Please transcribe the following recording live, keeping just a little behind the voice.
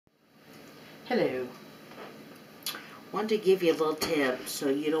Hello. Want to give you a little tip so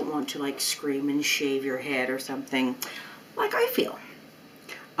you don't want to like scream and shave your head or something like I feel.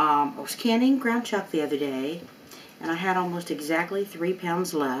 I was canning ground chuck the other day and I had almost exactly 3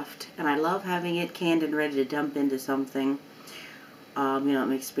 pounds left, and I love having it canned and ready to dump into something.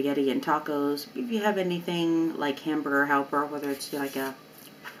 Make spaghetti and tacos. If you have anything like hamburger helper, whether it's like a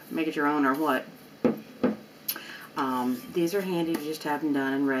make it your own or what, these are handy to just have them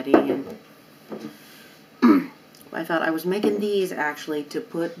done and ready. And I thought I was making these actually to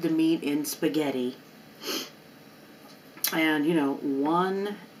put the meat in spaghetti. And,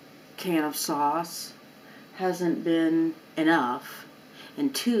 1 can of sauce hasn't been enough,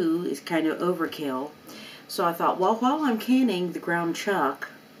 and 2 is kind of overkill. So I thought, well, while I'm canning the ground chuck,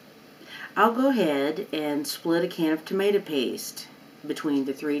 I'll go ahead and split a can of tomato paste between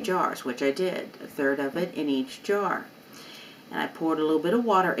the 3 jars, which I did, 1/3 of it in each jar. And I poured a little bit of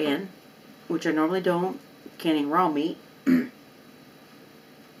water in, which I normally don't canning raw meat. I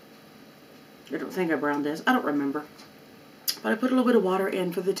don't think I browned this. I don't remember. But I put a little bit of water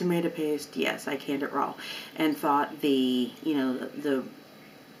in for the tomato paste. Yes, I canned it raw. And thought the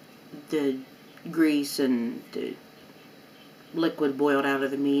grease and the liquid boiled out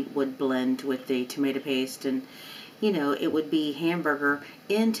of the meat would blend with the tomato paste, and it would be hamburger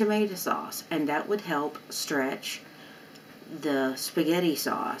in tomato sauce, and that would help stretch the spaghetti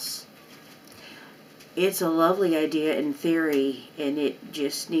sauce. It's a lovely idea in theory, and it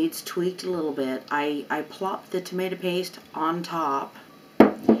just needs tweaked a little bit. I plopped the tomato paste on top,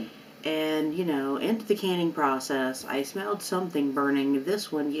 and, into the canning process, I smelled something burning. This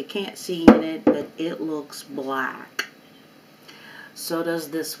one, you can't see in it, but it looks black. So does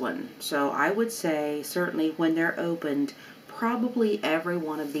this one. So I would say, certainly when they're opened, probably every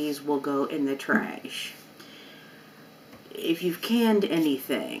one of these will go in the trash. If you've canned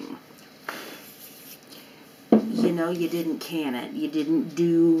anything, you didn't can it. You didn't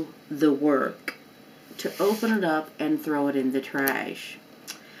do the work to open it up and throw it in the trash.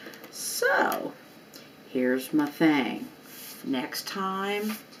 So, here's my thing. Next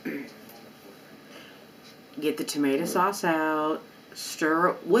time, get the tomato sauce out, stir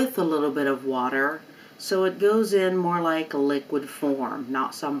it with a little bit of water so it goes in more like a liquid form,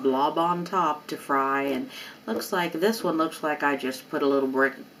 not some blob on top to fry. And this one looks like I just put a little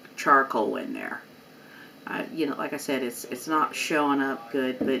brick charcoal in there. Like I said, it's not showing up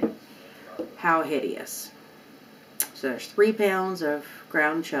good, but how hideous. So there's 3 pounds of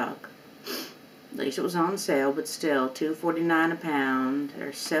ground chuck. At least it was on sale, but still, $2.49 a pound.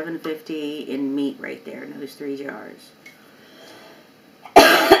 There's $7.50 in meat right there in those 3 jars.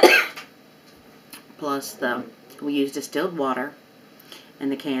 Plus we used distilled water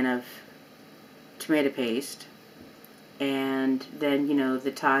and the can of tomato paste, and then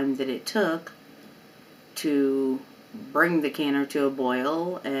the time that it took to bring the canner to a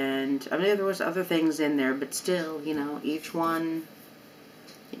boil. And I mean, there was other things in there, but still, each one,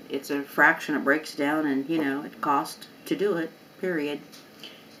 it's a fraction. It breaks down, and it costs to do it, period,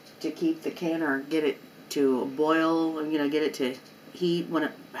 to keep the canner, get it to a boil, get it to heat when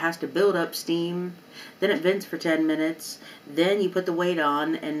it has to build up steam. Then it vents for 10 minutes, then you put the weight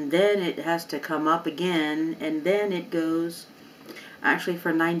on, and then it has to come up again, and then it goes actually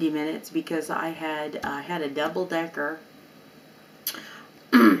for 90 minutes, because I had a double-decker.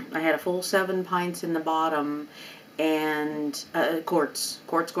 I had a full 7 pints in the bottom, and quarts,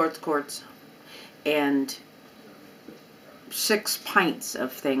 and 6 pints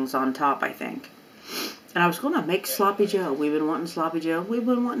of things on top, I think. And I was going to make sloppy joe. We've been wanting sloppy joe. We've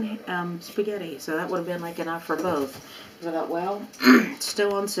been wanting spaghetti, so that would have been like enough for both. So I thought, well, it's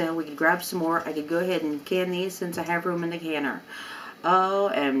still on sale. We could grab some more. I could go ahead and can these since I have room in the canner.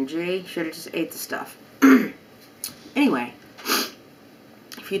 OMG, should have just ate the stuff. Anyway,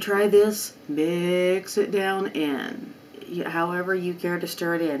 if you try this, mix it down in however you care to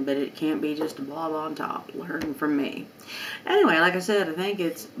stir it in, but it can't be just a blob on top. Learn from me. Anyway, like I said, I think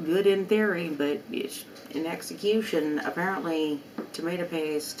it's good in theory, but in execution, apparently tomato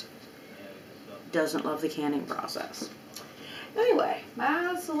paste doesn't love the canning process. Anyway,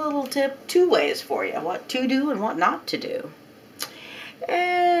 that's a little tip 2 ways for you, what to do and what not to do.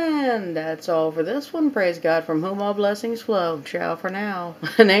 And that's all for this one. Praise God, from whom all blessings flow. Ciao for now.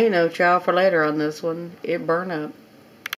 And ain't no ciao for later on this one. It burn up.